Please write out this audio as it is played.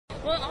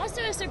Well,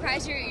 also a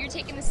surprise, you're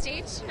taking the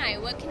stage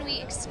tonight. What can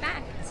we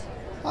expect?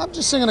 I'm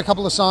just singing a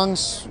couple of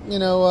songs,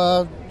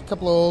 a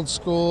couple of old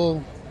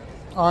school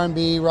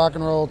R&B, rock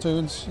and roll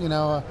tunes.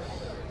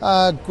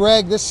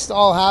 Greg, this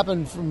all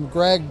happened from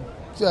Greg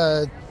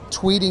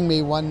tweeting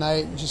me one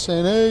night, just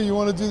saying, "Hey, you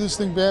want to do this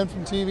thing banned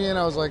from TV?" And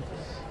I was like,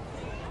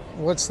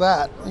 "What's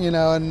that?"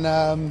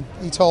 And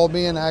he told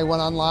me, and I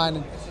went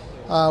online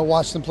and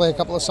watched them play a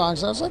couple of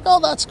songs. And I was like,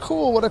 "Oh, that's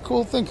cool! What a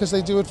cool thing!" Because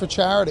they do it for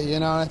charity,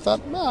 And I thought,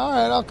 all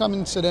right, I'll come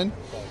and sit in.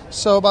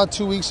 So about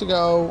 2 weeks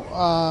ago,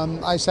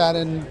 I sat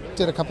and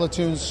did a couple of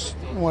tunes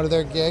in one of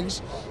their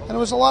gigs, and it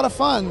was a lot of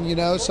fun,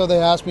 So they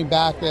asked me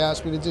back. They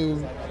asked me to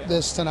do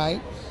this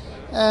tonight,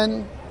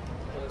 and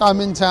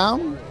I'm in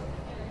town.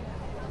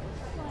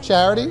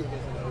 Charity,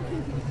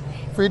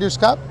 Breeders'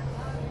 Cup,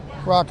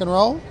 rock and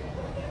roll.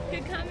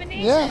 Good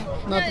combination. Yeah.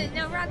 No,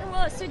 rock and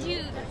roll. So do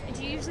you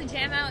usually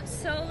jam out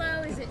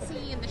solo? Is it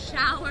singing in the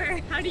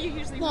shower? How do you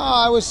usually? No,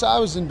 I was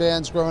in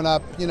bands growing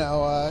up.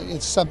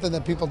 It's something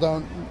that people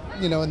don't,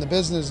 in the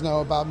business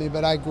know about me.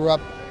 But I grew up,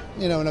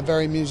 in a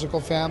very musical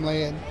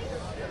family, and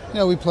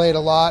we played a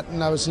lot.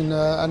 And I was in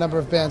a number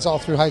of bands all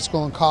through high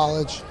school and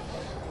college.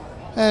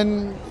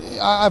 And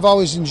I've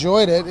always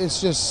enjoyed it.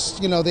 It's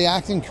just, the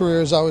acting career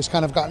has always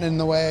kind of gotten in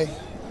the way,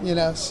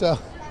 so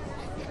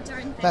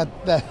that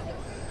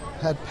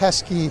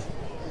pesky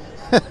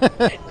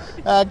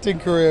acting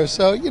career.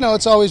 So,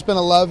 it's always been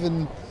a love,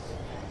 and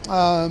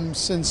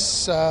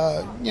since,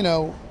 I've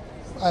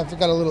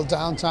got a little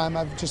downtime,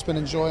 I've just been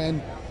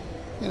enjoying,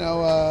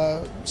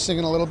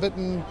 singing a little bit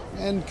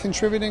and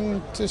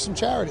contributing to some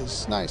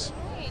charities. Nice.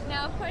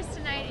 Now, of course,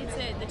 tonight it's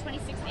the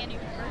 26th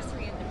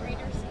anniversary of the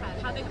Breeders' Cup.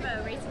 How big of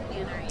a racing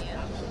fan are you?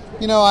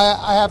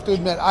 I have to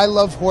admit, I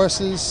love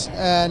horses,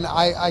 and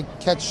I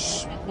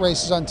catch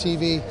races on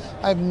TV.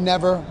 I've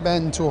never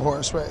been to a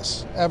horse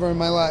race ever in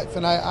my life,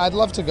 and I'd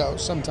love to go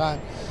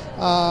sometime.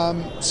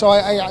 So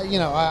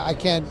I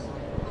can't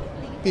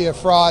be a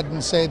fraud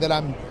and say that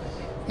I'm,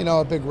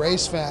 a big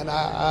race fan.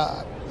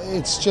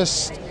 It's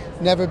just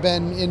never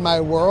been in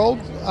my world.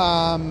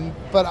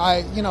 But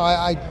I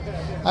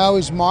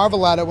always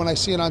marvel at it when I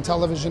see it on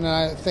television, and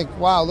I think,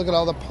 wow, look at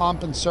all the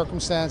pomp and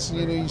circumstance.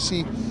 You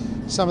see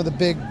some of the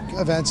big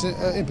events,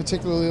 in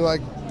particular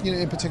like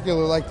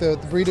the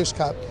Breeders'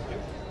 Cup,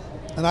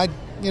 and it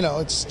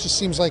just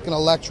seems like an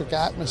electric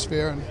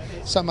atmosphere and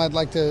something I'd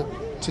like to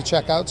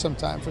check out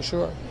sometime for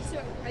sure.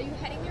 So, are you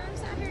heading there on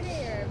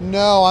Saturday? Or?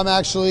 No, I'm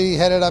actually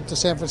headed up to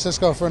San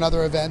Francisco for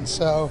another event.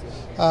 So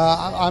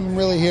I'm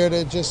really here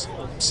to just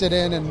sit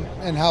in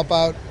and help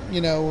out,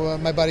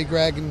 my buddy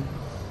Greg and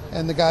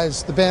the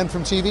guys, the band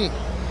from TV.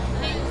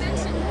 Now, you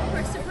mentioned, of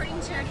course,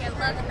 supporting charity. I love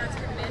that that's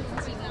what the band from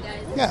TV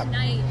does. Yeah.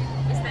 Tonight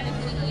is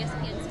benefiting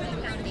ESPN's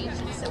TV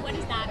Foundation. So what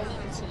does that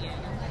mean to you?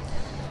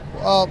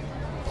 Well,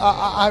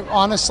 I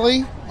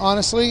honestly,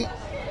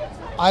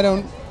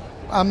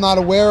 I'm not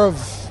aware of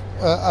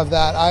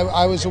that.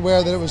 I was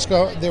aware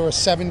that there were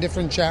 7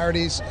 different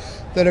charities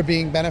that are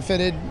being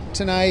benefited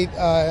tonight,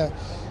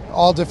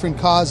 all different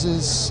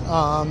causes,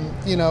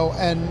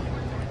 and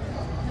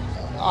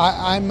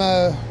I'm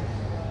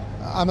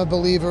a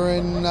believer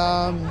in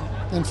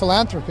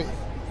philanthropy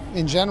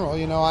in general.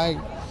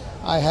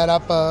 I head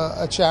up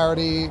a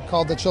charity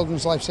called the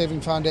Children's Life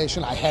Saving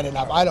Foundation. I head it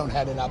up. I don't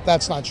head it up.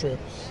 That's not true.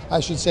 I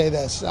should say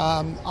this.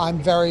 I'm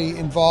very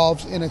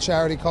involved in a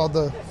charity called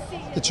the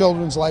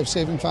Children's Life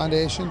Saving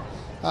Foundation.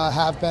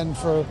 Have been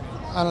for,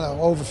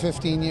 over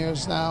 15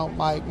 years now.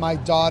 My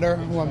daughter,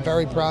 who I'm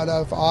very proud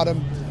of,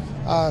 Autumn,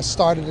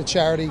 started a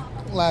charity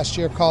last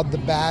year called the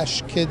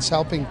Bash, Kids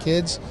Helping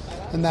Kids,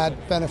 and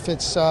that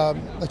benefits a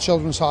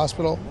children's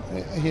hospital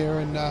here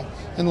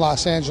in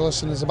Los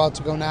Angeles and is about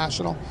to go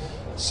national.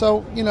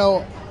 So,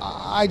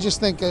 I just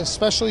think,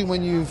 especially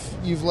when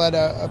you've led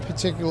a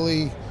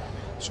particularly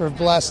sort of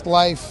blessed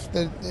life,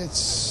 that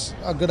it's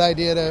a good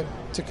idea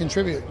to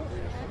contribute.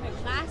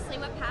 Lastly,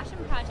 what passion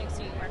projects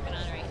are you working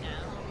on right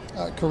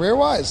now?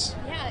 Career-wise?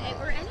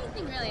 Yeah, or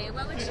anything really.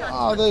 What would you?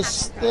 Oh,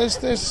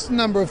 there's a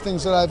number of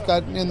things that I've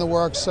got in the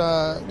works.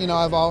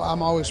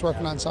 I'm always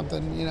working on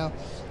something.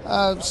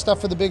 Stuff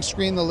for the big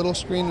screen, the little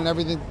screen, and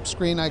every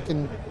screen I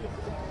can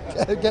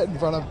get in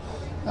front of.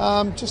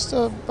 Just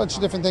a bunch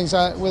of different things.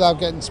 Without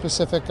getting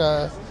specific,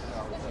 I'm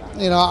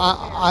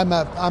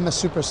a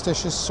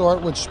superstitious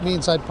sort, which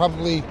means I'd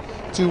probably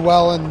do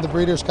well in the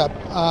Breeders' Cup.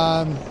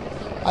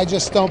 I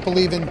just don't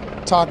believe in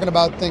talking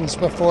about things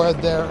before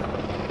they're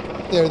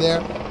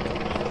there.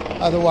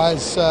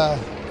 Otherwise,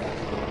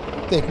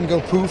 they can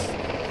go poof.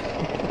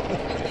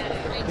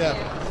 Yeah.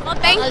 Well,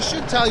 I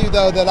should tell you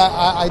though that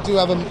I do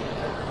have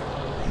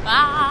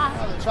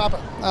chopper.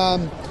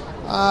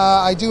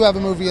 I do have a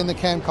movie in the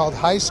can called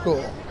High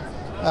School,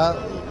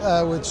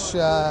 which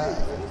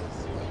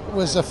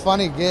was a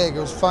funny gig. It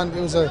was fun.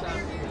 It was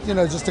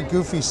just a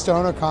goofy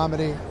stoner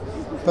comedy,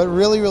 but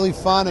really, really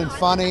fun and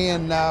funny,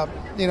 and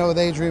with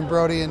Adrian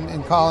Brody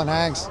and Colin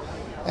Hanks,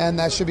 and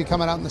that should be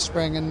coming out in the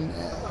spring. And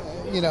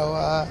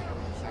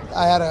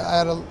I had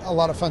a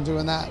lot of fun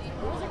doing that.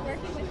 What was it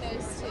working with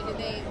those two?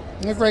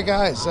 They're great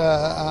guys.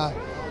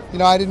 You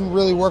know, I didn't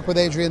really work with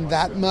Adrian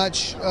that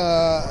much,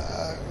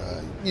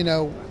 you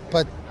know,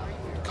 but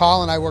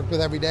Colin I worked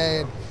with every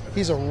day, and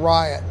he's a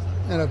riot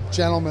and a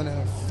gentleman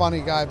and a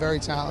funny guy, very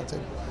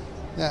talented.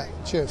 Yeah,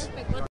 cheers.